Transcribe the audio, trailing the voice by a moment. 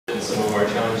some of our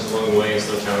challenges along the way, and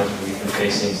still challenges we've been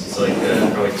facing since like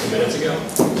probably 2 minutes ago.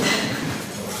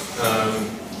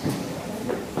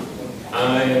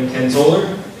 I am Ken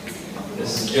Toler.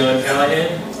 This is Jonn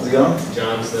Callahan. How's it going?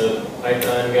 John's the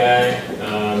Python guy.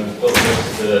 Built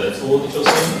most of the tool that you'll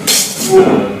see,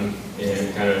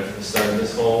 and kind of started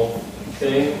this whole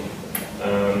thing.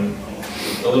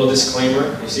 A little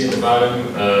disclaimer, you see at the bottom,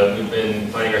 we've been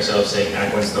finding ourselves saying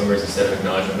 @once numbers instead of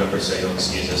acknowledgement numbers, so you'll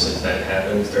excuse us if that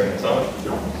happens during the talk.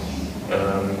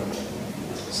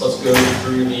 So let's go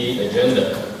through the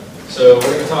agenda. So we're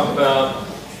going to talk about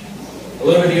a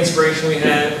little bit of the inspiration we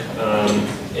had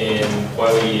and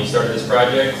why we started this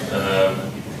project.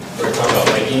 We're going to talk about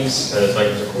Vikings, because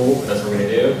Vikings are cool, that's what we're going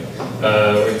to do.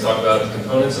 We're going to talk about the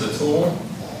components of the tool.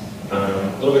 A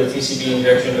little bit of TCP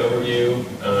injection overview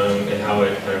and how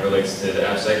it kind of relates to the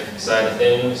AppSec side of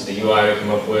things, the UI we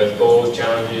come up with, goals,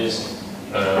 challenges,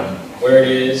 where it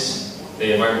is,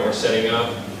 the environment we're setting up,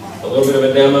 a little bit of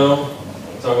a demo,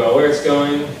 talk about where it's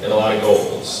going, and a lot of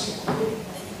goals.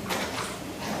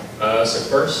 So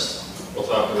first, we'll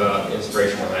talk about the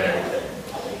inspiration behind everything.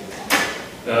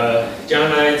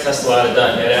 John and I test a lot of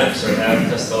 .NET apps, or have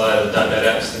tested a lot of .NET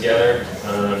apps together,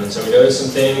 and so we noticed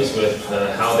some things with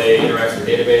how they interact with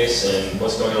the database and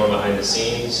what's going on behind the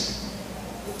scenes.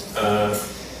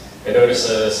 I noticed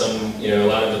a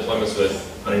lot of deployments with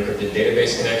unencrypted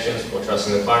database connections, people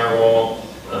trusting the firewall,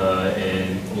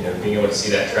 and being able to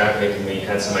see that traffic, and we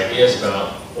had some ideas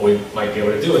about what we might be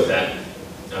able to do with that.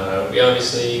 We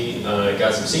obviously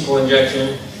got some SQL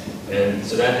injection, and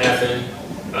so that happened.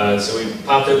 So we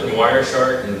popped open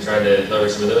Wireshark and tried to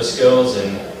leverage some of those skills,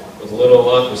 and with a little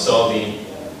luck, we saw the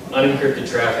unencrypted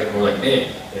traffic, and we're like, man,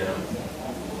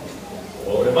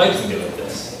 what would a Viking do with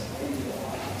this?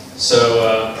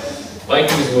 So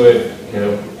Vikings would,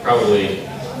 probably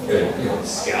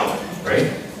scout,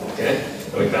 right? Okay.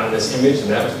 And we found this image, and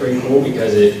that was pretty cool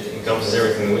because it encompasses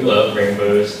everything that we love: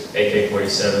 rainbows,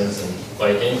 AK-47s, and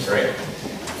Vikings, right?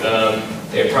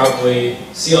 They'd probably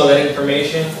see all that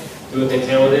information, do what they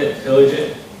can with it, pillage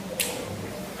it,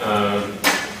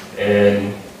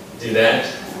 and do that.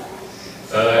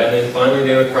 And then finally,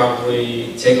 they would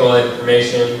probably take all that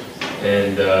information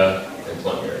and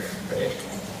plunder, right?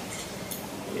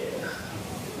 Yeah.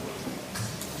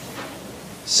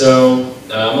 So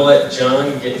I'm gonna let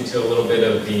John get into a little bit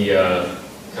of the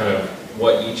kind of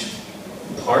what each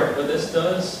part of this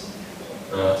does.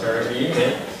 I'll turn it over to you,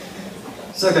 man.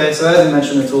 Okay, so as I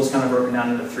mentioned, the tool is kind of broken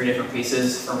down into 3 different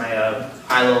pieces from a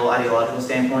high-level ideological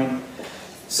standpoint.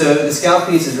 So the scout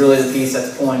piece is really the piece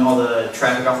that's pulling all the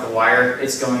traffic off the wire.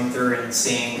 It's going through and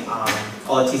seeing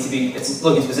all the TCP, it's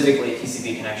looking specifically at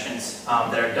TCP connections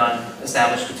that are done,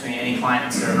 established between any client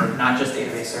and server, not just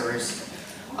database servers.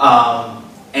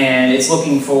 And it's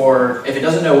looking for, if it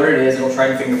doesn't know what it is, it'll try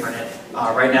to fingerprint it.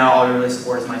 Right now, all we really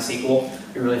support is MySQL.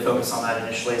 We really focus on that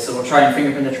initially. So we'll try and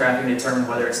fingerprint the traffic and determine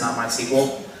whether it's not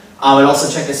MySQL. We'll also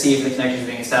check to see if the connection is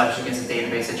being established against a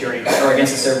database that you already, or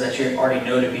against a server that you already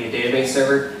know to be a database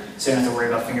server. So you don't have to worry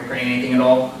about fingerprinting anything at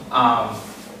all.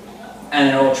 And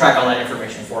it'll track all that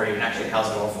information for you and actually house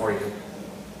it all for you.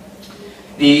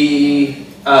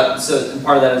 So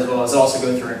part of that as well is also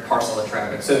go through and parse all the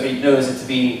traffic. So if it knows it to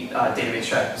be database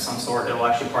traffic of some sort, it'll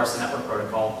actually parse the network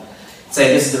protocol.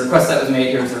 Say this is the request that was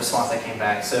made, here's the response that came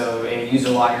back. So a user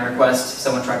login request,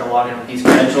 someone tried to log in with these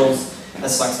credentials, a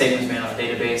select statement was made on the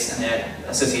database, and the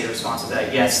associated response to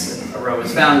that, yes, a row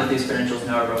is found with these credentials,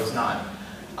 no, a row is not.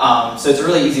 So it's a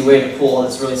really easy way to pull all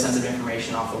this really sensitive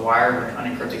information off the wire when an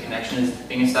unencrypted connection is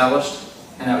being established.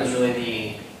 And that was really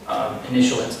the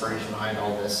initial inspiration behind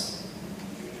all this.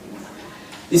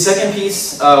 The second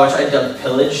piece, which I dubbed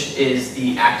pillage, is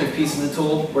the active piece of the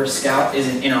tool, where Scout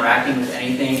isn't interacting with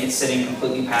anything. It's sitting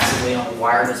completely passively on the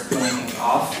wire, just pulling things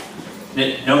off.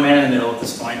 No man in the middle at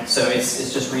this point, so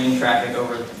it's just reading traffic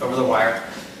over the wire.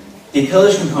 The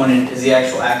pillage component is the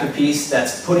actual active piece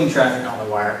that's putting traffic on the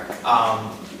wire.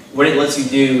 What it lets you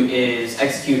do is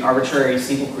execute arbitrary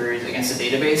SQL queries against a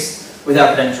database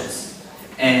without credentials.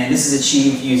 And this is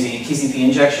achieved using TCP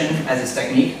injection as its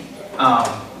technique.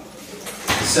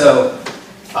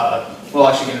 We'll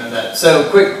actually get into that. So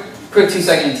quick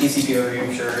 2-second TCP overview.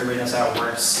 I'm sure everybody knows how it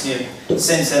works. Send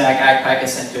ACK packet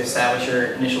sent to establish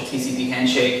your initial TCP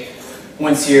handshake.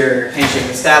 Once your handshake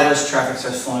is established, traffic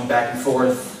starts flowing back and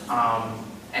forth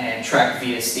and tracked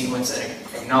via sequence and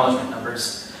acknowledgement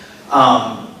numbers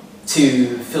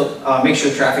to make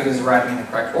sure traffic is arriving in the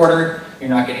correct order. You're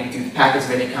not getting duped packets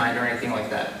of any kind or anything like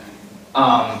that.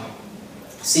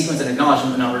 Sequence and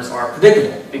acknowledgement numbers are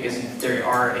predictable because they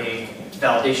are a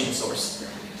validation source.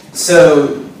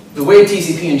 So the way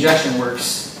TCP injection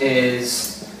works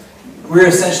is we're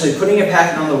essentially putting a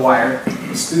packet on the wire,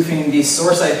 spoofing the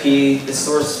source IP, the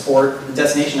source port, the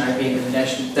destination IP, and the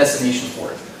destination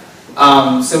port.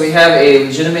 So we have a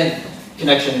legitimate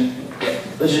connection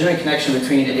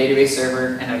between a database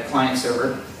server and a client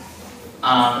server.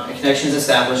 A connection is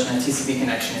established and a TCP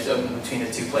connection is open between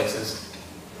the two places.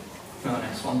 Go to the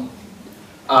next one.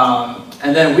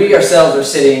 And then we ourselves are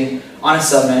sitting on a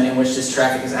subnet in which this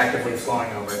traffic is actively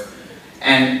flowing over.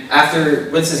 And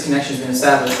once this connection has been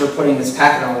established, we're putting this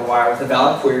packet on the wire with a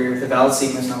valid query, with a valid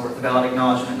sequence number, with a valid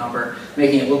acknowledgement number,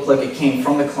 making it look like it came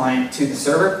from the client to the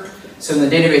server. So when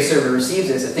the database server receives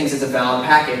this, it thinks it's a valid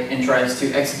packet and tries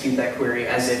to execute that query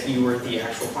as if you were the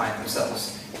actual client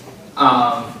themselves.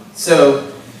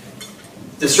 So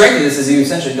the strength of this is you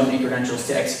essentially don't need credentials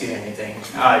to execute anything.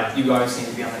 You obviously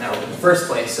need to be on the network in the first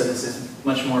place, so this is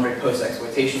much more of a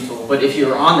post-exploitation tool. But if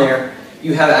you're on there,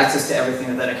 you have access to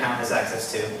everything that account has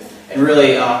access to, and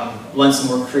really lend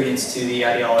some more credence to the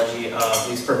ideology of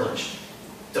least privilege.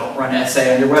 Don't run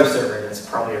SA on your web server. That's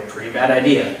probably a pretty bad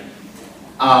idea.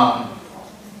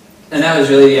 And that was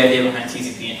really the idea behind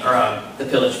TCP, or the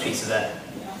pillage piece of that.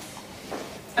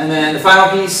 And then the final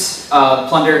piece,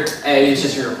 plunder, it's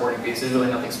just your reporting piece. There's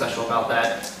really nothing special about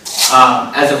that.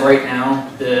 As of right now,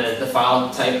 the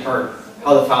file type, or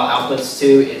how the file outputs to,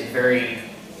 is very,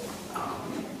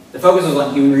 the focus was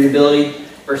on human readability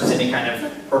versus any kind of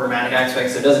programmatic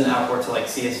aspect, so it doesn't output to like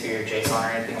CSV or JSON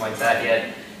or anything like that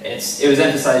yet. It was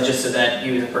emphasized just so that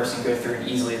you as a person go through and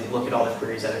easily look at all the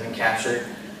queries that have been captured,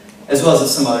 as well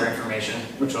as some other information,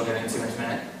 which we'll get into in a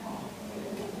minute.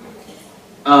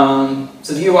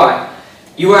 So the UI.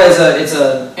 UI is it's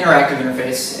an interactive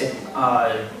interface.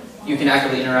 You can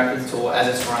actively interact with the tool as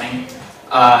it's running.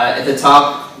 At the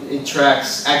top, it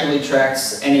actively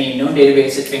tracks any known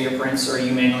database it fingerprints or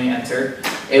you manually enter.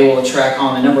 It will track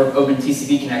on the number of open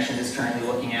TCP connections it's currently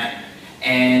looking at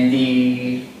and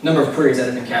the number of queries that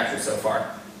have been captured so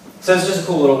far. So it's just a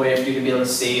cool little way for you to be able to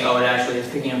see, oh, it actually is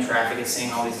picking up traffic, it's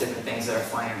seeing all these different things that are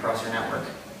flying across your network.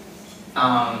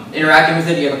 Interacting with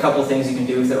it, you have a couple things you can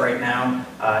do with it right now.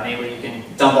 Namely, you can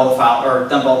dump all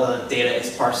the data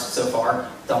it's parsed so far,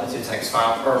 dump it to a text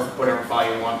file or whatever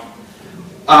file you want.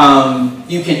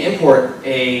 You can import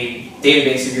a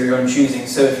database of your own choosing.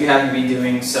 So if you happen to be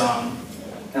doing some,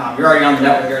 you're already on the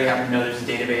network, you already happen to know there's a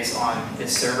database on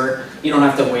this server. You don't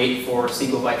have to wait for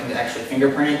SQLViking to actually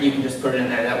fingerprint it. You can just put it in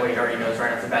there. That way it already knows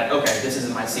right off the bat, okay, this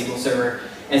is my SQL server,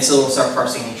 and so it'll start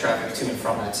parsing any traffic to and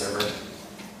from that server.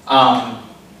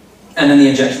 And then the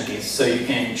injection piece. So you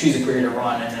can choose a query to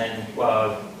run and then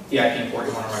the IP port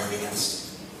you want to run it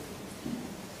against.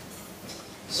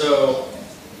 So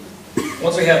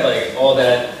once we had like all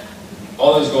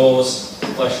those goals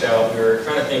fleshed out, we were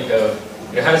trying to think of,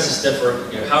 how does this differ?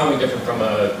 How are we different from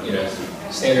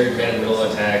a standard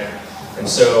man-in-the-middle attack? And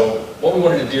so what we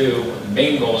wanted to do, the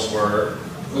main goals were,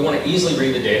 we want to easily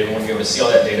read the data. We want to be able to see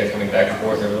all that data coming back and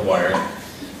forth over the wire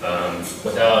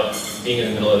without being in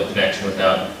the middle of the connection,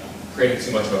 without creating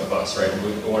too much of a fuss, right?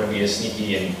 We want to be as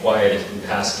sneaky and quiet and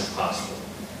passive as possible.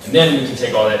 And then we can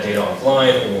take all that data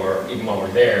offline, or even while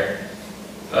we're there.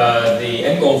 The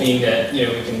end goal being that we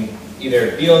can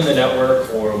either be on the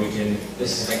network, or we can,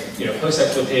 this is like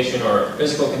post-exploitation or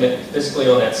physically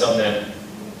on that subnet.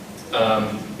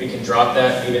 We can drop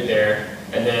that, leave it there,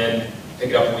 and then pick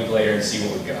it up a week later and see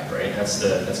what we've got, right? That's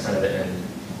kind of the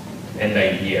end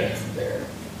idea there.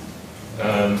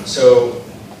 So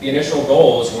the initial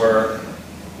goals were,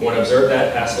 we want to observe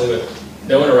that passively with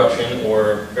no interruption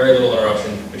or very little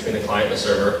interruption between the client and the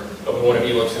server, but we want to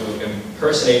be able to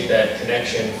impersonate that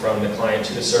connection from the client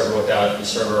to the server without the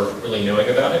server really knowing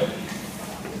about it.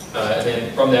 And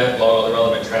then from that, log all the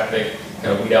relevant traffic,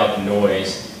 kind of weed out the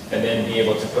noise, and then be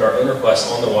able to put our own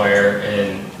requests on the wire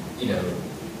and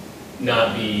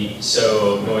not be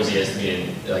so noisy as to be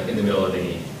in the middle of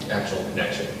the actual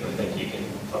connection. I think you can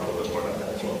talk a little bit more about that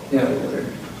as well. Yeah.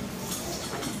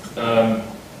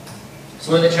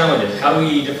 So one of the challenges, how do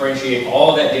we differentiate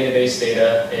all that database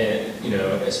data, and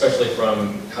especially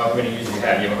from however many users you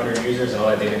have? You have 100 users, and all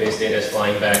that database data is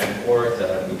flying back and forth.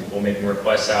 People making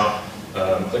requests out,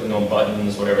 clicking on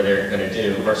buttons, whatever they're going to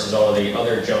do, versus all the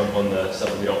other junk on the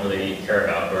stuff that we don't really care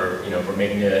about. Or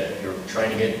if you're trying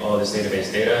to get all this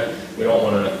database data, we don't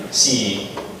want to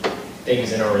see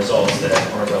things in our results that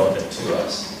aren't relevant to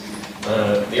us.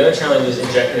 The other challenge is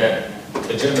injecting that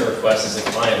legitimate request as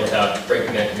a client without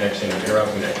breaking that connection or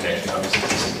interrupting that connection. Obviously,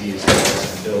 TCP is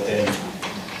some built-in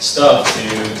stuff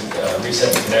to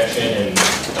reset the connection, and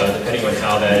depending on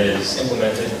how that is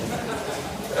implemented,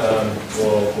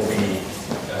 will be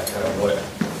kind of what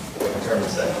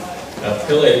determines that.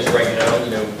 Pillage right now,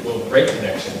 will break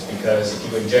connections, because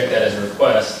if you inject that as a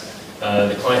request,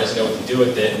 the client doesn't know what to do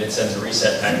with it, and it sends a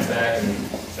reset packet back,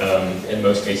 and in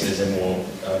most cases, and we'll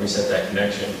reset that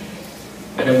connection.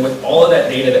 And then with all of that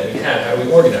data that we have, how do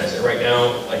we organize it? Right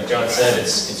now, like Jonn said,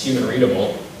 it's human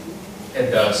readable,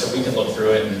 and so we can look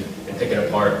through it and pick it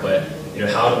apart. But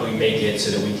how do we make it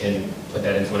so that we can put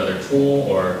that into another tool,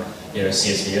 or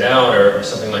CSV it out, or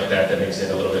something like that that makes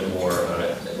it a little bit more,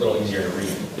 a little easier to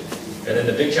read. And then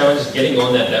the big challenge is getting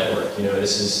on that network.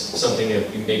 This is something that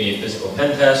maybe a physical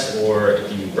pen test, or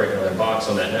if you break another box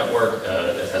on that network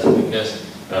that has a weakness,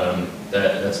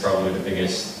 that's probably the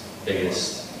biggest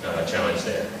challenge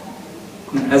there.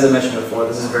 As I mentioned before,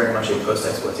 this is very much a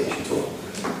post-exploitation tool.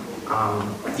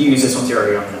 You use this once you're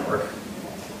already on the network.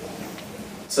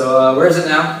 So where is it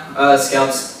now?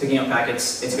 Scout's picking up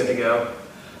packets. It's good to go.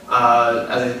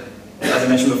 As I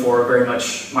mentioned before, very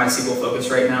much MySQL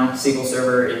focused right now. SQL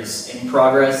Server is in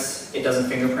progress. It doesn't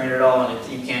fingerprint at all,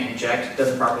 and you can't inject. It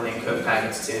doesn't properly encode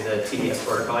packets to the TDS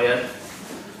protocol yet.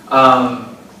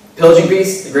 Pillaging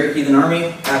piece, the Great Heathen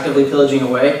Army, actively pillaging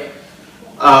away,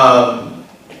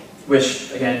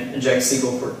 which again injects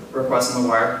SQL requests on the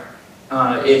wire.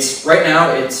 Right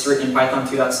now it's written in Python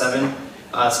 2.7.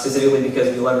 Specifically because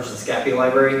we leverage the SCAPI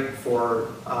library for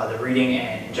the reading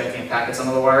and injecting packets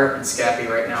onto the wire. And SCAPI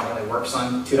right now only works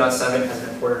on 2.7,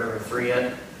 hasn't been ported over 3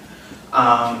 yet.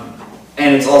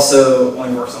 And it's also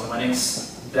only works on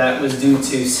Linux. That was due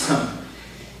to some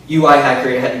UI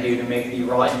hackery I had to do to make the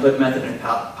raw input method in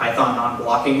Python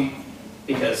non-blocking,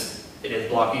 because it is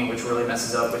blocking, which really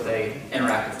messes up with an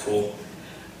interactive tool.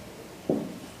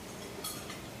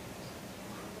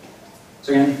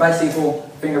 So again,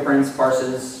 MySQL fingerprints,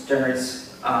 parses,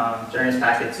 generates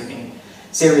packets. You can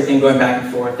see everything going back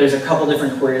and forth. There's a couple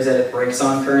different queries that it breaks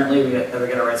on currently that we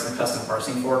got to write some custom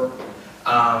parsing for.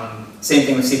 Same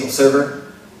thing with SQL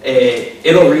Server.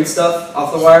 It'll read stuff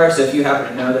off the wire. So if you happen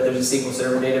to know that there's a SQL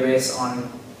Server database on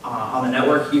the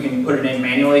network, you can put it in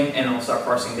manually, and it'll start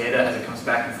parsing data as it comes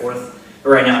back and forth. But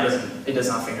right now, it does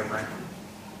not fingerprint.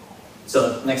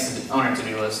 So next on our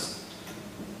to-do list.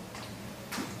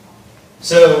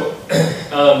 So,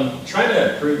 trying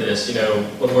to prove this,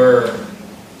 when we're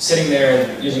sitting there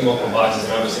and using multiple boxes,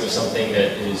 and obviously with something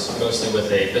that is mostly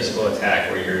with a physical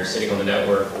attack where you're sitting on the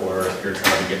network, or if you're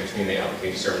trying to get between the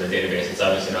application server and the database, it's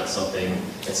obviously not something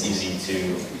that's easy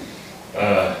to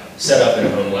set up in a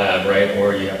home lab, right?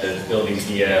 Or you have to build these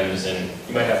VMs, and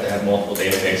you might have to have multiple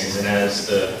databases.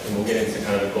 And we'll get into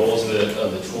kind of the goals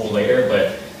of the tool later,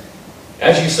 but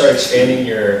as you start expanding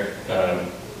your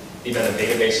the amount of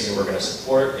databases that we're going to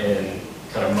support and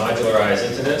kind of modularize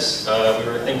into this,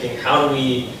 we were thinking, how do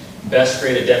we best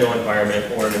create a demo environment,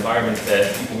 or an environment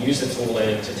that you can use the tool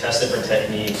in to test different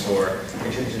techniques or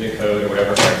contribute to the code or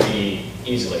whatever it might be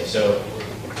easily. So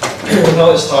with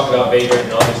all this talk about Vagrant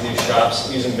and all these new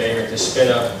shops using Vagrant to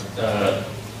spin up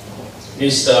new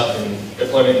stuff and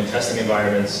deployment and testing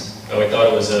environments, we thought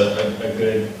it was a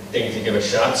good thing to give a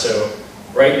shot. So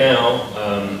right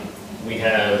now, we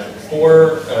have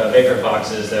 4 Vagrant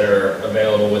boxes that are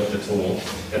available with the tool.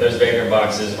 And those Vagrant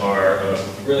boxes are a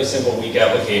really simple weak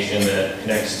application that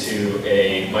connects to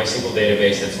a MySQL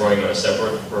database that's running on a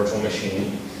separate virtual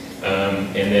machine,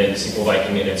 and then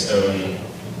SQLViking in its own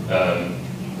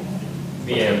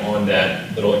VM on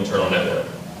that little internal network.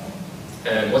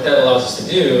 And what that allows us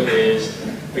to do is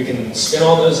we can spin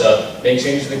all those up, make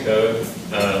changes to the code,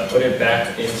 put it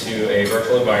back into a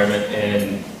virtual environment,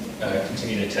 and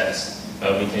continue to test.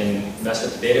 We can mess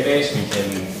with the database, we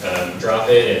can drop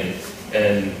it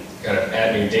and kind of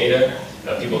add new data.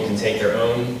 People can take their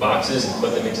own boxes and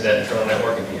put them into that internal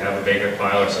network. If you have a Vagrant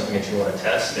file or something that you want to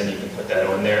test, then you can put that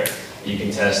on there. You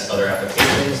can test other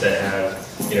applications that have,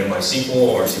 MySQL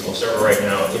or SQL Server right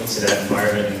now into that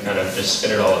environment and kind of just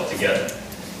spin it all up together.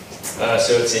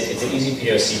 So it's an easy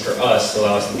POC for us to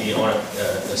allow us to be on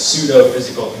a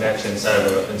pseudo-physical connection inside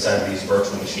of these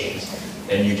virtual machines.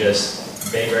 And you just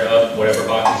Vagrant up whatever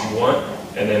boxes you want,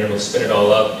 and then it'll spin it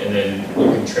all up, and then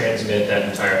you can transmit that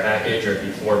entire package, or if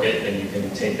you fork it, then you can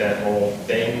take that whole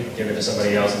thing, give it to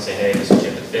somebody else and say, hey, this is what you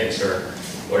have to fix, or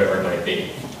whatever it might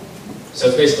be. So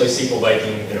it's basically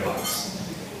SQLViking in a box.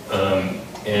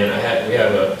 And we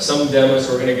have some demos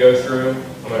we're going to go through.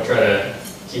 I'm going to try to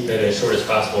keep it as short as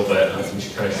possible, but I can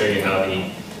kind of show you how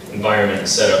the environment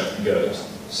setup goes.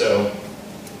 So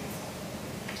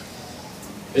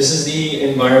this is the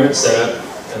environment setup,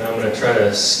 and I'm going to try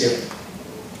to skip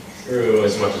through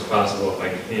as much as possible if I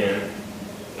can.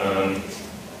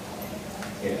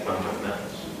 Can't find my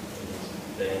mouse.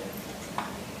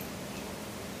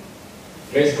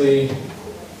 Basically,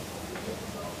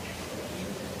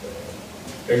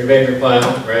 there's your Vagrant file,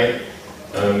 right?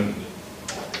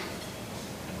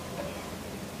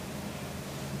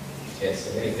 Can't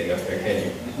see anything up there, can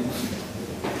you?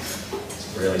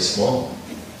 It's really small.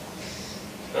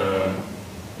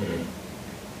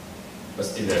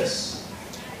 Let's do this.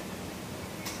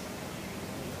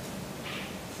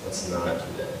 Let's not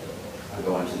do that. I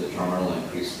go into the terminal and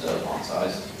increase the font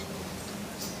size.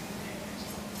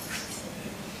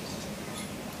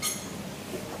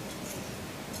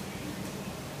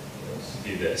 Let's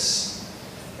do this.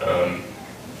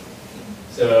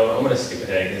 So I'm going to skip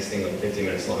ahead because this thing is like 15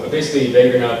 minutes long. But basically, you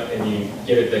vagrant up and you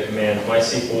give it the command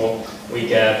MySQL,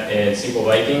 WeakApp, and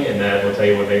SQLViking, and that will tell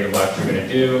you what vagrant box you're going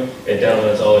to do. It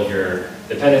downloads all of your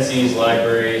dependencies,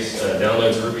 libraries,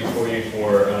 downloads Ruby for you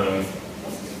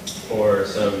for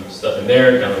some stuff in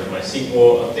there. Downloads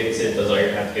MySQL, updates it, does all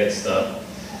your apt-get stuff.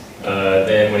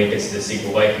 Then when it gets to the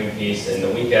SQLViking piece and the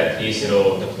WeakApp piece,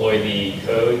 it'll deploy the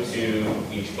code to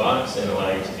each box and allow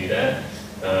you to do that.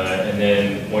 And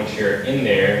then once you're in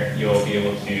there, you'll be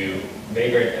able to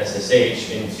vagrant SSH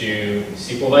into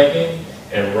SQLViking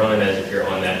and run as if you're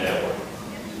on that network.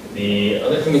 The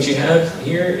other thing that you have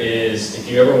here is if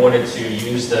you ever wanted to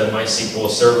use the MySQL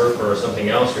server for something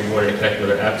else, or you wanted to connect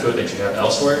another app to it that you have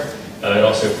elsewhere, it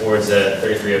also forwards that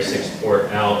 3306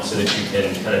 port out so that you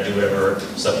can kind of do whatever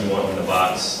stuff you want on the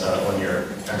box on your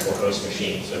actual host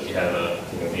machine. So if you have a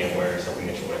VMware or something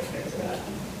that you want to connect to that.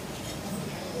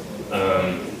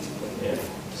 Yeah,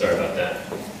 sorry about that.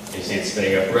 You see it's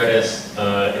spinning up Redis.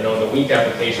 And on the Weak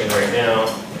application right now,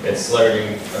 it's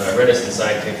leveraging Redis and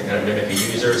Sidekick to kind of mimic a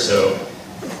user. So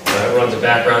it runs a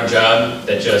background job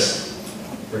that just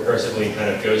recursively kind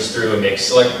of goes through and makes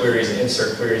select queries and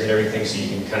insert queries and everything, so you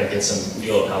can kind of get some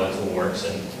feel of how the tool works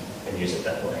and use it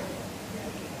that way.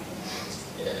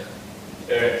 Yeah.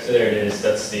 All right, so there it is.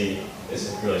 This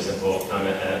is a really simple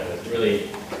comment app with really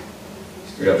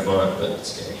screwed up font, but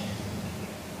it's okay.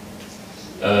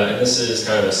 And this is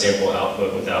kind of a sample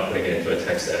output without putting it into a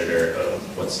text editor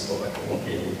of what SQLViking will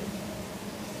give you.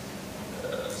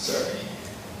 Sorry.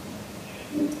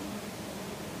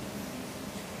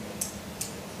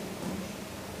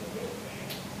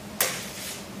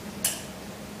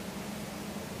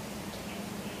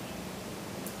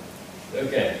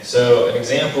 Okay, so an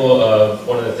example of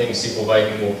one of the things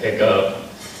SQLViking will pick up.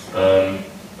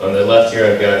 On the left here,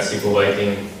 I've got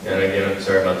SQLViking, and again, I'm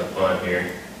sorry about the font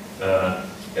here.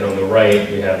 And on the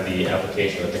right, we have the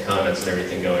application with the comments and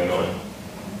everything going on.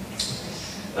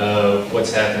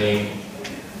 What's happening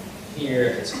here,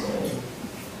 if it's going,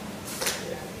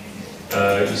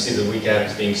 you see the Weak app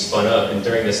is being spun up, and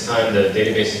during this time, the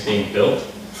database is being built.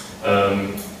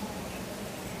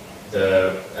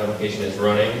 The application is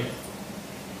running,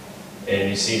 and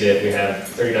you see that we have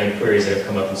 39 queries that have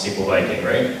come up in SQLViking,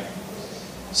 right?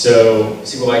 So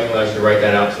SQLViking allows you to write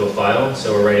that out to a file.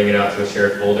 So we're writing it out to a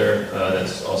shared folder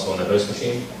that's also on the host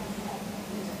machine.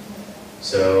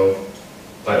 So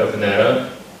if I open that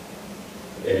up,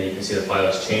 you can see the file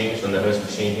has changed on the host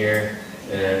machine here,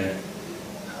 and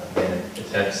the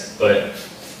text. But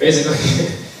basically,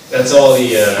 that's all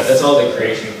the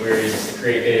creation queries. It's the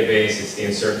create database. It's the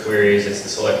insert queries. It's the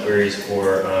select queries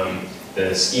for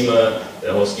the schema,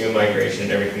 the whole schema migration,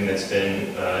 and everything that's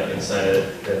been inside of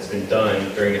it, that's been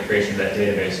done during the creation of that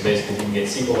database. So basically, you can get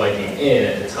SQLViking in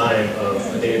at the time of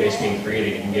a database being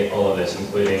created. You can get all of this,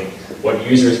 including what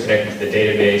users connected to the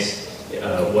database,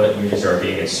 what users are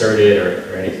being inserted,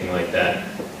 or anything like that.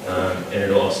 And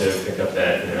it'll also pick up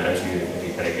that as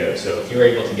you kind of go. So if you're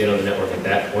able to get on the network at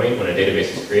that point when a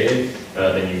database is created,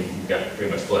 then you've got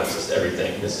pretty much full access to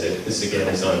everything. This again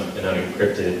is on an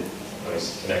unencrypted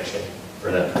connection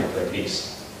for that particular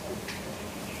piece.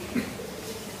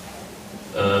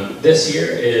 This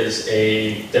here is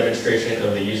a demonstration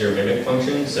of the user mimic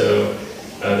function. So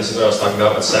this is what I was talking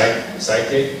about with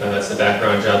Sidekick. That's the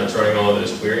background job that's running all of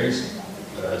those queries.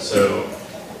 So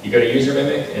you go to user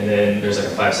mimic, and then there's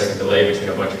like a 5-second delay between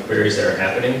a bunch of queries that are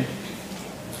happening.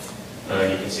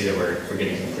 You can see that we're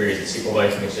getting some queries in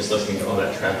SQLViking. It's just listening to all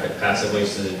that traffic passively,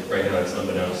 so that right now it's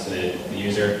unbeknownst to the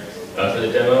user. For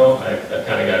the demo, I've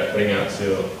kind of got it putting out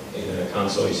to the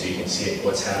console so you can see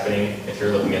what's happening if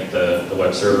you're looking at the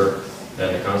web server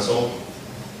and the console.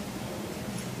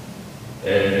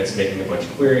 And it's making a bunch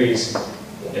of queries.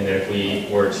 And then if we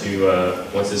were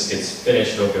to, once this gets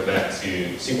finished, it'll go back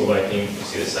to SQLViking. You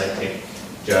see the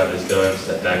Sidekick job is done,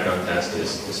 so that background task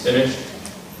is finished.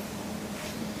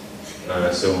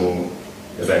 So we'll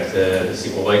go back to the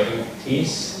SQLViking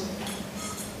piece.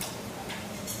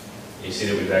 You see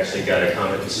that we've actually got a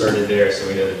comment inserted there, so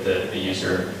we know that the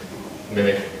user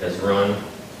mimic has run.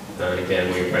 And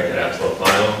again, we write that out to a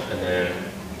file, and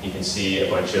then you can see a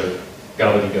bunch of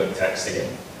gobbledygook text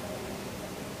again.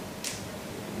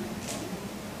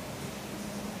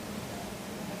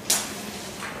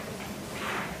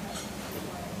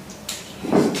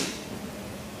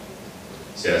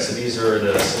 So yeah, so these are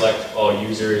the select all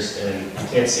users, and you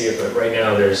can't see it, but right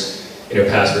now there's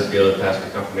password field,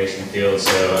 password confirmation field.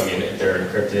 So I mean, if they're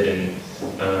encrypted,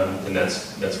 and then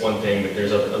that's one thing. But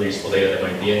there's other useful data that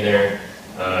might be in there.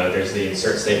 There's the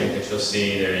insert statement that you'll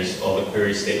see. There's all the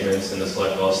query statements and the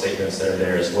select all statements that are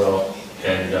there as well.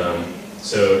 And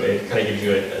so it kind of gives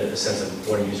you a sense of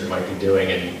what a user might be doing,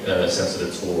 and a sense of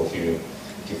the tool if you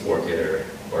fork it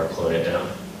or clone it down.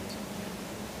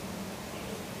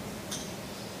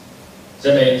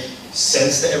 Does that make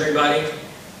sense to everybody?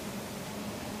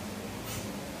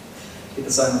 Get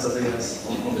the silence of the yes.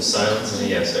 The silence is a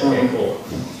yes. Okay, cool.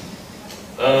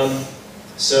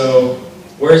 So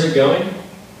where is it going?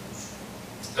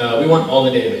 We want all the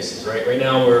databases, right? Right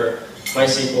now we're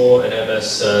MySQL and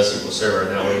MS SQL Server,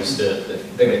 and that was the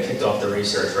thing that kicked off the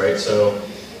research, right? So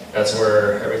that's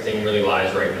where everything really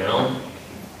lies right now.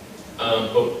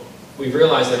 But we've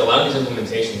realized that a lot of these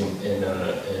implementations in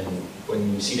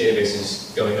when you see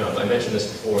databases going up, I mentioned this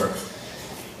before,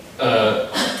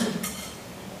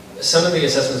 some of the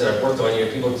assessments that I've worked on,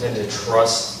 people tend to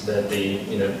trust that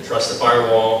trust the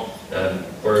firewall.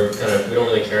 We don't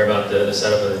really care about the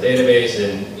setup of the database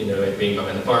and it being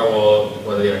behind the firewall,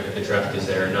 whether the unencrypted traffic is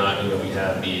there or not. We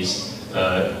have these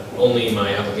only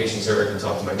my application server can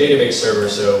talk to my database server,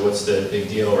 so what's the big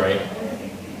deal, right?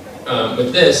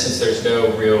 With this, since there's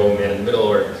no real man in the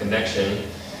middle or connection,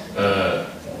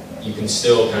 you can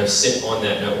still kind of sit on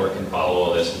that network and follow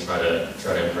all this and try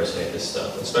to impersonate this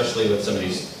stuff, especially with some of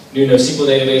these new NoSQL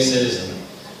databases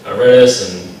and Redis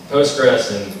and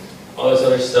Postgres and all this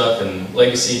other stuff and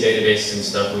legacy databases and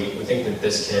stuff. We think that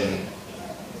this can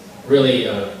really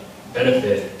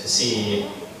benefit to see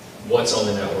what's on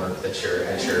the network that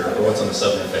or what's on the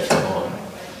subnet that you're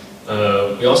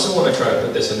on. We also want to try to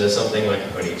put this into something like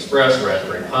Honey Express,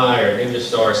 Raspberry Pi, or Ninja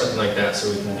Star, something like that,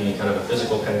 so we can be kind of a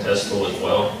physical pen test tool as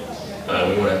well.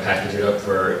 We want to package it up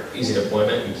for easy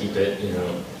deployment and keep it,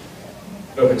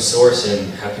 open source and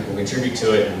have people contribute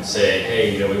to it and say,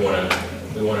 hey, we want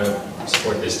to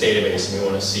support this database and we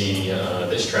want to see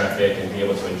this traffic and be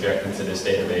able to inject into this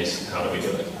database. How do we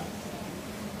do it?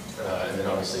 And then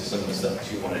obviously some of the stuff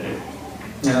that you want to do.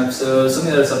 Yeah, so some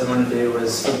of the other stuff we wanted to do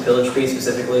was for the pillage piece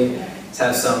specifically, to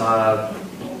have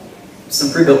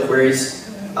some pre-built queries,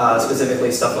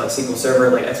 specifically stuff like SQL Server,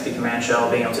 like XP command shell,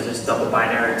 being able to just dump a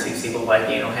binary to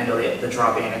SQLViking, handle the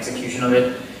dropping and execution of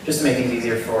it, just to make things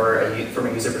easier from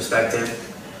a user perspective.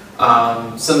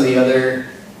 Some of the other,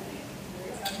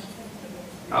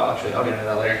 I'll get into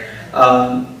that later.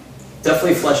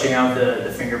 Definitely fleshing out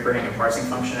the fingerprinting and parsing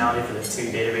functionality for the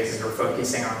two databases we're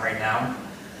focusing on right now.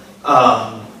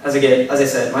 As I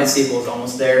said, MySQL is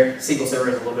almost there. SQL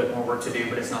Server has a little bit more work to do,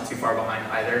 but it's not too far behind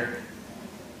either.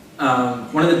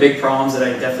 One of the big problems that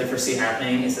I definitely foresee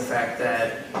happening is the fact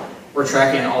that we're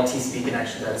tracking all TCP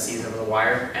connections that it sees over the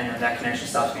wire, and then that connection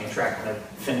stops being tracked when the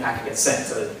FIN packet gets sent,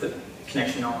 so the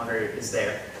connection no longer is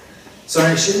there. So on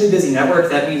an extremely busy network,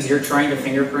 that means you're trying to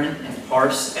fingerprint and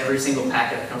parse every single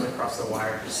packet that comes across the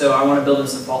wire. So I want to build in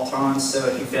some fault tolerance, so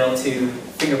if you fail to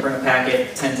fingerprint a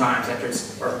packet 10 times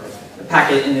or a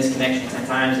packet in this connection 10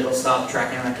 times, it'll stop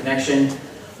tracking on that connection,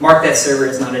 mark that server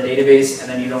as not a database, and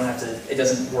then you don't have to, it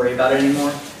doesn't worry about it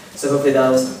anymore. So hopefully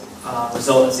that'll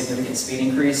result in a significant speed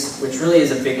increase, which really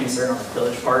is a big concern on the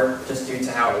pillage part, just due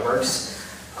to how it works.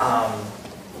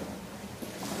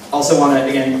 Also want to,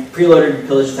 again, preloaded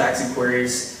pillage attacks and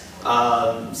queries,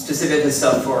 specifically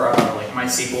stuff for like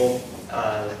MySQL,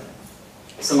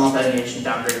 some authentication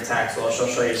downgrade attacks, which I'll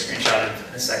show you a screenshot of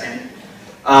in a second.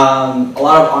 A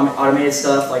lot of automated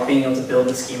stuff, like being able to build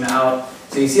the schema out.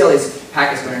 So you see all these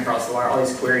packets going across the wire, all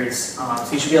these queries. So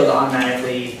you should be able to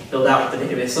automatically build out what the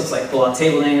database looks like, pull out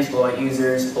table names, pull out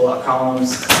users, pull out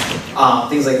columns,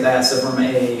 things like that. So from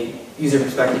a user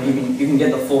perspective, you can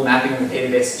get the full mapping of the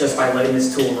database just by letting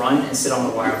this tool run and sit on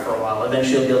the wire for a while.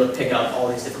 Eventually you'll be able to pick up all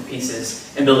these different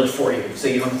pieces and build it for you, so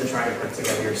you don't have to try to put it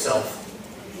together yourself.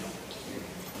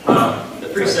 The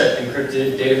preset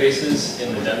encrypted databases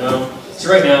in the demo. So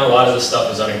right now a lot of the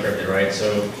stuff is unencrypted, right?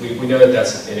 So we know that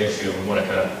that's an issue. We want to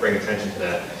kind of bring attention to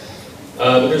that.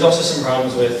 But there's also some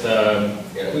problems with,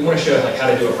 we want to show how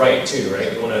to do it right too,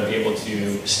 right? We want to be able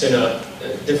to spin up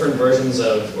different versions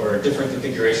of, or different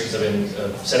configurations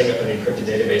of setting up an encrypted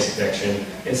database connection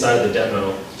inside of the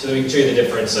demo, so that we can show you the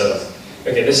difference of,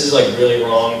 okay, this is like really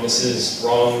wrong, this is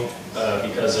wrong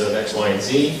because of X, Y, and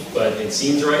Z, but it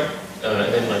seems right.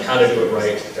 And then like how to do it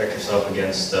right to protect yourself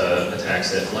against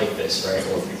attacks that like this, right?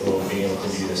 Or people being able to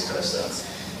do this kind of stuff.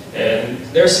 And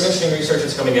there's some interesting research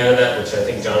that's coming out of that, which I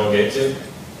think John will get into.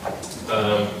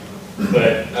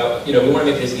 We want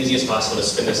to make it as easy as possible to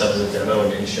spin this up as a demo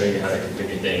and show you how to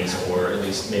configure things, or at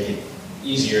least make it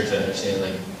easier to understand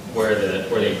like where the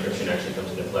encryption actually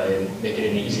comes into play and make it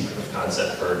an easy proof of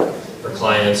concept for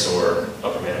clients or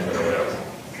upper management or whatever.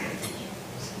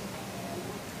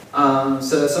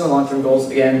 So some of the long-term goals,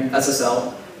 again,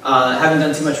 SSL. Haven't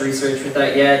done too much research with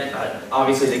that yet.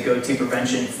 Obviously, the go-to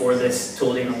prevention for this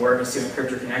tool to even work is to encrypt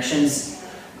your connections.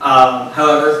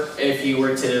 However, if you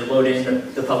were to load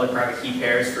in the public-private key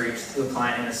pairs for each the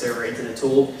client and the server into the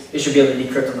tool, you should be able to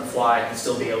decrypt on the fly and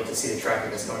still be able to see the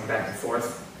traffic that's going back and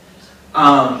forth.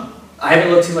 I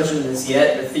haven't looked too much into this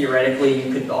yet, but theoretically,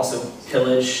 you could also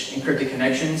pillage encrypted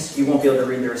connections. You won't be able to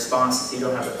read the response since you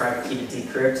don't have the private key to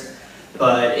decrypt.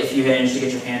 But if you manage to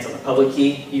get your hands on the public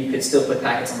key, you could still put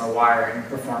packets on the wire and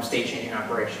perform state-changing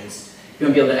operations. You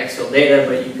won't be able to exfil data,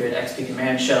 but you could XP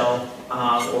command shell,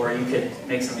 or you could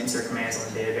make some insert commands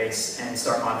on the database and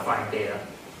start modifying data.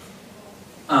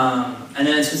 And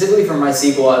then specifically for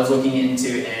MySQL, I was looking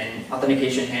into an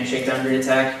authentication handshake downgrade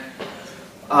attack.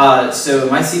 So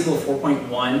MySQL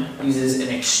 4.1 uses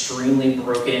an extremely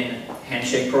broken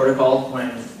handshake protocol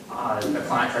when a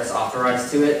client tries to authorize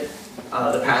to it.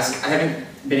 I haven't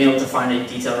been able to find a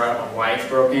detailed write-up on why it's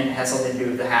broken. It has something to do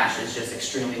with the hash is just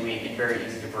extremely weak and very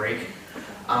easy to break.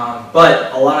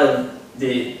 But a lot of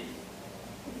the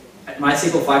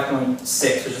MySQL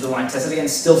 5.6, which is the one I tested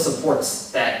against, still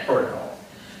supports that protocol.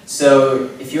 So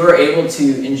if you are able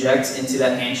to inject into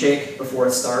that handshake before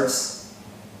it starts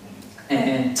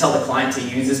and tell the client to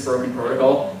use this broken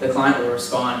protocol, the client will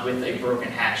respond with a broken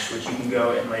hash, which you can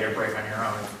go and later break on your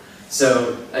own.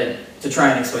 So to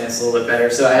try and explain this a little bit better,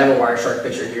 so I have a Wireshark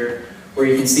picture here where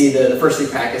you can see the first three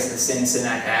packets, the SYN,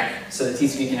 SYN-ACK, ACK. So the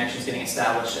TCP connection is getting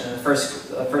established, and the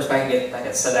first packet that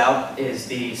gets set out is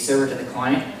the server to the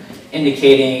client,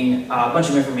 indicating a bunch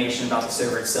of information about the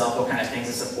server itself, what kind of things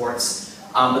it supports.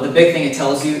 But the big thing it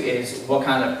tells you is what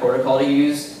kind of protocol to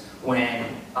use when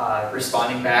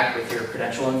responding back with your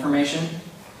credential information.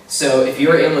 So if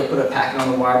you're able to put a packet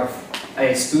on the wire,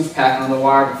 a spoof packet on the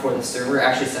wire before the server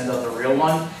actually sends out the real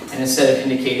one, and instead of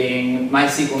indicating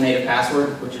MySQL native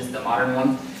password, which is the modern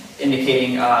one,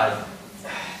 indicating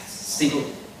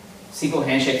SQL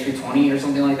handshake 320 or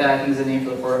something like that, I think is the name for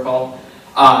the protocol.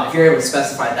 If you're able to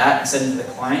specify that and send it to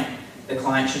the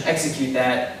client should execute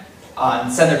that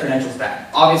and send their credentials back.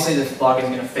 Obviously, this log is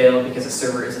going to fail because the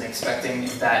server isn't expecting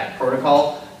that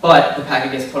protocol, but the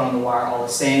packet gets put on the wire all the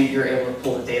same. You're able to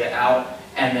pull the data out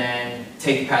and then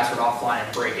take the password offline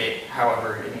and break it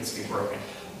however it needs to be broken.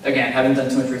 Again, haven't done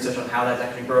too much research on how that's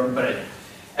actually broken, but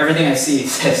everything I see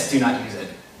says do not use it.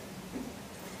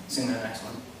 Zoom to the next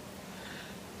one.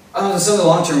 Some of the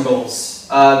long-term goals.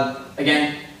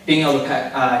 Again, being able to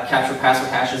capture password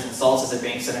hashes and salts as they're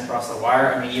being sent across the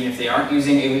wire. I mean, even if they aren't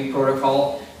using a weak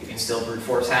protocol, you can still brute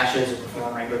force hashes or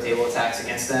perform rainbow table attacks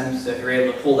against them. So if you're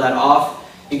able to pull that off,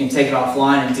 you can take it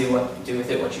offline and do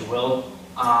with it what you will.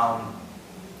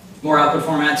 More output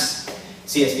formats,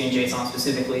 CSV and JSON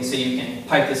specifically, so you can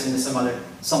pipe this into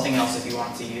something else if you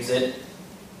want to use it.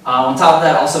 On top of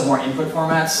that, also more input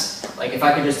formats. Like if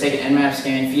I could just take an Nmap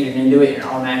scan, feed it into it, and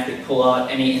automatically pull out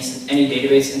any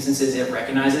database instances it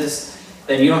recognizes,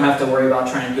 then you don't have to worry about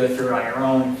trying to go through it on your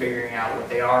own and figuring out what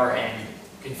they are and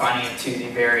confining it to the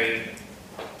very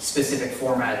specific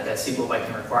format that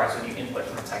SQLViking requires when you input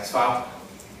from a text file.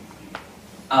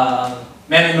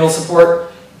 Man-in-the-middle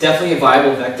support. Definitely a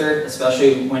viable vector,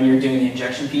 especially when you're doing the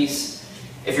injection piece.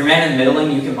 If you're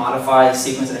man-in-the-middling, you can modify the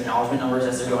sequence and acknowledgement numbers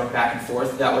as they're going back and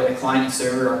forth. That way the client and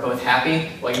server are both happy,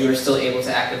 while you are still able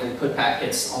to actively put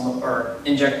packets or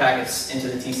inject packets into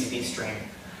the TCP stream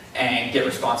and get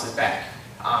responses back.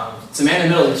 So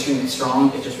man-in-the-middle is extremely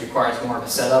strong. It just requires more of a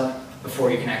setup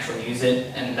before you can actually use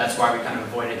it, and that's why we kind of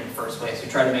avoid it in the first place. We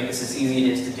try to make this as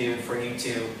easy as it is to do for you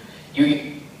to,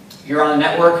 you're on a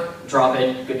network, drop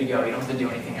it, good to go. You don't have to do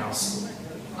anything else.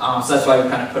 So that's why we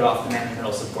kind of put off the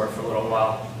man-in-the-middle support for a little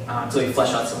while until we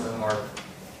flesh out some of the more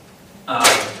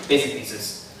basic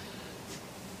pieces.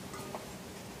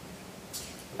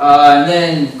 And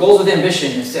then goals with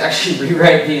ambition is to actually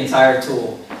rewrite the entire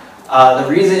tool. The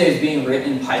reason it was being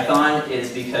written in Python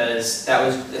is because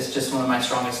it's just one of my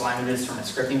strongest languages from a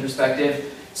scripting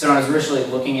perspective. So when I was originally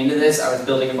looking into this, I was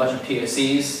building a bunch of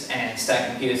POCs and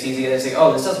stacking POCs together, saying,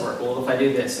 oh, this does work, well, if I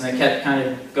do this. And I kept kind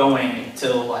of going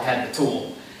until I had the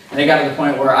tool. And it got to the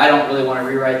point where I don't really want to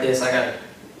rewrite this. I got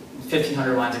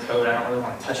 1,500 lines of code. I don't really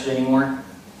want to touch it anymore.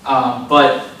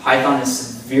 But Python is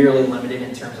severely limited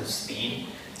in terms of speed.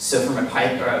 So from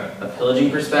a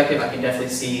pillaging perspective, I can definitely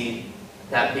see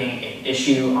that being an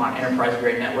issue on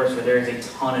enterprise-grade networks where there is a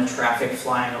ton of traffic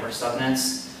flying over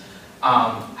subnets.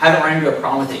 Haven't run into a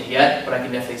problem with it yet, but I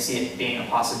can definitely see it being a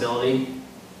possibility.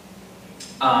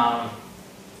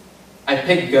 I I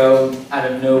picked Go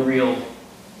out of no real,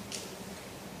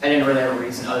 I didn't really have a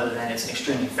reason other than it's an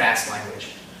extremely fast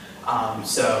language.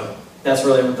 So that's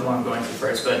really the one I'm going to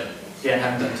first, but yeah, I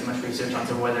haven't done too much research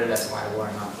onto whether that's viable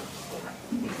or not.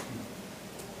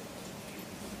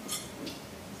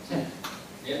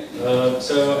 Yeah.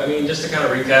 So I mean, just to kind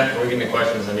of recap before we get into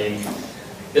questions, I mean,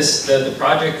 the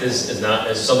project is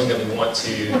something that we want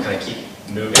to kind of keep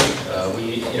moving.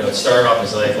 It started off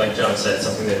as like Jonn said,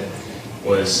 something that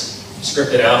was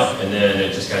scripted out, and then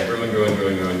it just kind of grew and grew and grew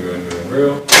and grew and grew and grew and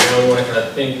grew. And now we want to kind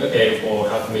of think, okay, well,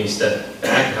 how can we step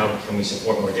back? How can we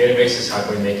support more databases? How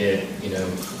can we make it,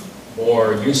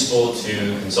 more useful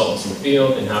to consultants in the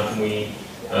field? And how can we,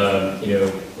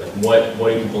 what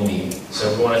do people need?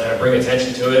 So we want to kind of bring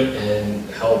attention to it and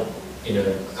help,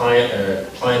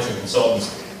 clients and consultants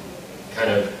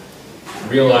kind of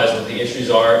realize what the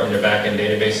issues are in their back-end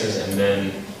databases, and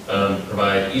then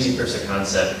provide easy proofs of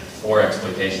concept for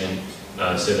exploitation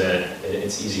so that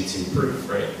it's easy to prove,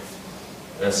 right?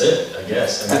 And that's it, I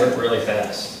guess. I work really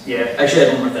fast. Yeah, actually I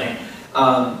have one more thing.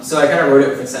 So I kind of wrote it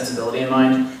with extensibility in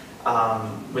mind.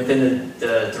 Within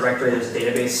the directory, there's a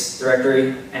database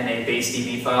directory and a base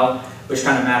DB file, which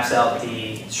kind of maps out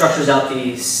structures out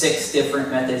the 6 different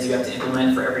methods you have to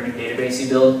implement for every new database you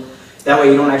build. That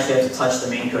way you don't actually have to touch the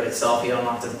main code itself. You don't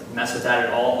have to mess with that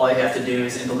at all. All you have to do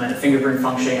is implement a fingerprint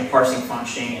function, a parsing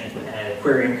function, and a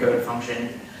query encode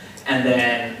function. And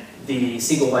then the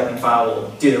SQLViking file will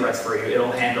do the rest for you.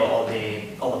 It'll handle all the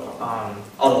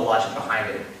logic behind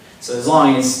it. So as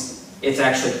long as it's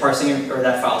actually parsing it, or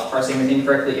that file is parsing everything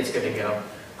correctly, it's good to go.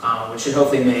 Which should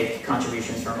hopefully make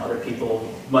contributions from other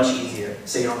people much easier,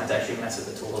 so you don't have to actually mess with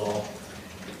the tool at all.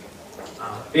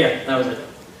 But yeah, that was it.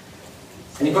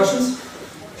 Any questions?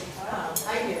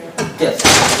 I do. Yes.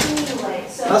 Anyway,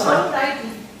 so That's fine. how would I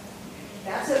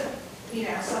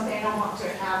that's something I don't want to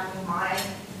have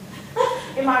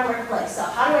in my workplace. So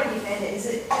how do I defend it? Is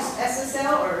it just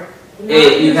SSL or?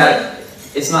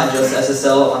 It's not just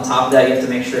SSL. On top of that, you have to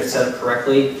make sure it's set up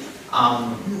correctly.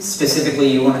 Specifically,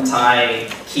 you want to tie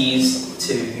keys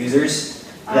to users.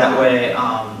 That way,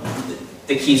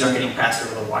 the keys aren't getting passed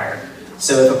over the wire.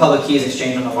 So if a public key is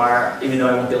exchanged on the wire, even though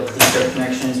I won't be able to decode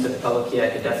connections with the public key, I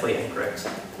could definitely encrypt.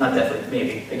 Not definitely,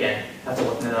 maybe. Again, have to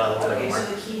look into that a little bit more. Okay,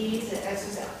 so the keys and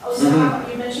SSL. Oh,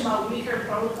 so you mentioned about weaker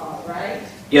protocol, right?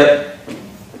 Yep.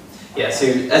 Yeah, so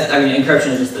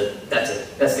encryption is just that's it.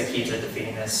 That's the key to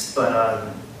defeating this.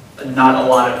 But not a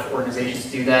lot of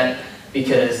organizations do that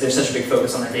because there's such a big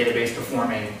focus on their database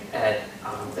performing at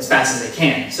as fast as they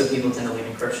can. So people tend to leave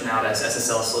encryption out as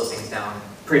SSL slows things down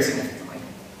pretty significantly.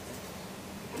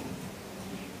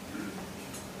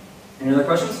 Any other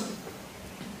questions?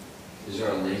 Is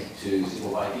there a link to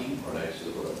SQLViking, or did I just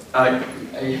look it up? I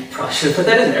probably should have put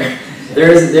that in there.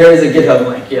 There is a GitHub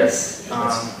link, yes.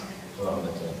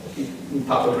 You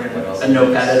pop over in a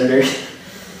notepad editor.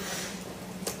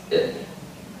 Yeah.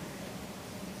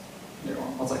 Here,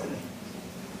 one second.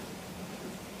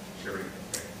 Sure.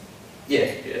 Yeah,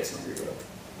 it's not good.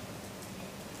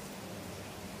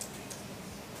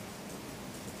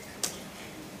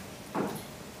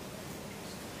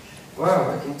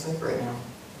 Wow, I can't type right now.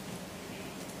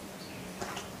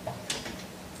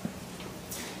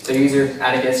 So user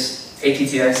Atticus,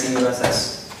 ATTICUSS.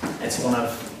 It's one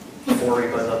of 4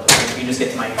 repos up there. If you just get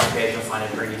to my user page, you'll find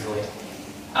it pretty easily.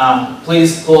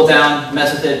 Please pull it down,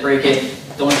 mess with it, break it.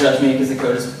 Don't judge me because the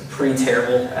code is pretty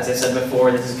terrible. As I said before,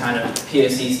 this is kind of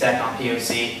POC stacked on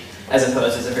POC, as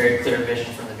opposed to a very clear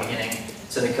vision from the beginning.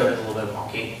 So the code is a little bit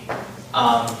wonky.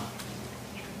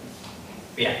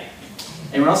 Yeah.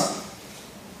 Anyone else?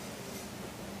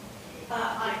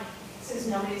 Since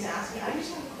nobody's asking, I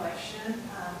just have a question.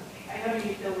 I know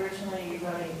you originally you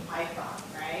wrote in Python,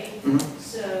 right? Mm-hmm.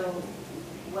 So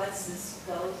what's this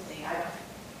Go thing?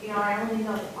 I only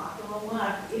know the popular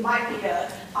one. It might be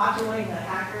popular in the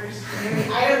hackers community.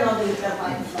 I don't know the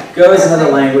like. Go is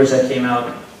another language that came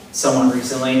out somewhat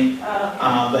recently,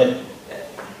 but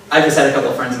I just had a couple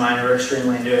of friends of mine who were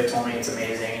extremely into it, told me it's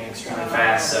amazing and extremely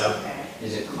fast. So.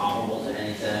 Is it comparable to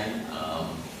anything?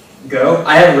 Go?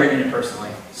 I haven't written it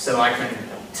personally, so I couldn't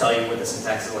tell you what the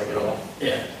syntax is like at all.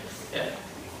 Yeah.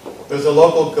 There's a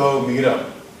local Go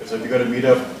meetup. So if you go to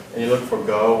meetup and you look for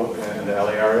Go in the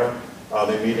LA area,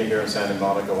 they meet in here in Santa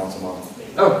Monica once a month.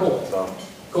 Oh, cool. So.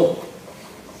 Cool.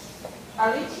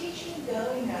 Are they teaching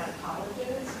Go in colleges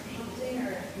or something,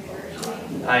 or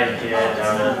university? I doubt It's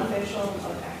not it. official?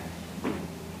 Okay.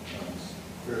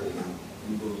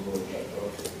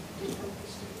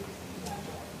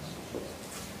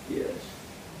 Yes.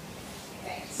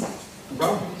 Thanks. No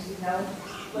problem. No?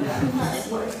 But I'm not.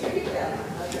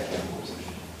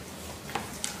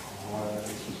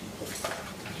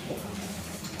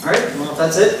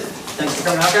 that's it. Thanks for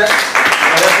coming out, guys.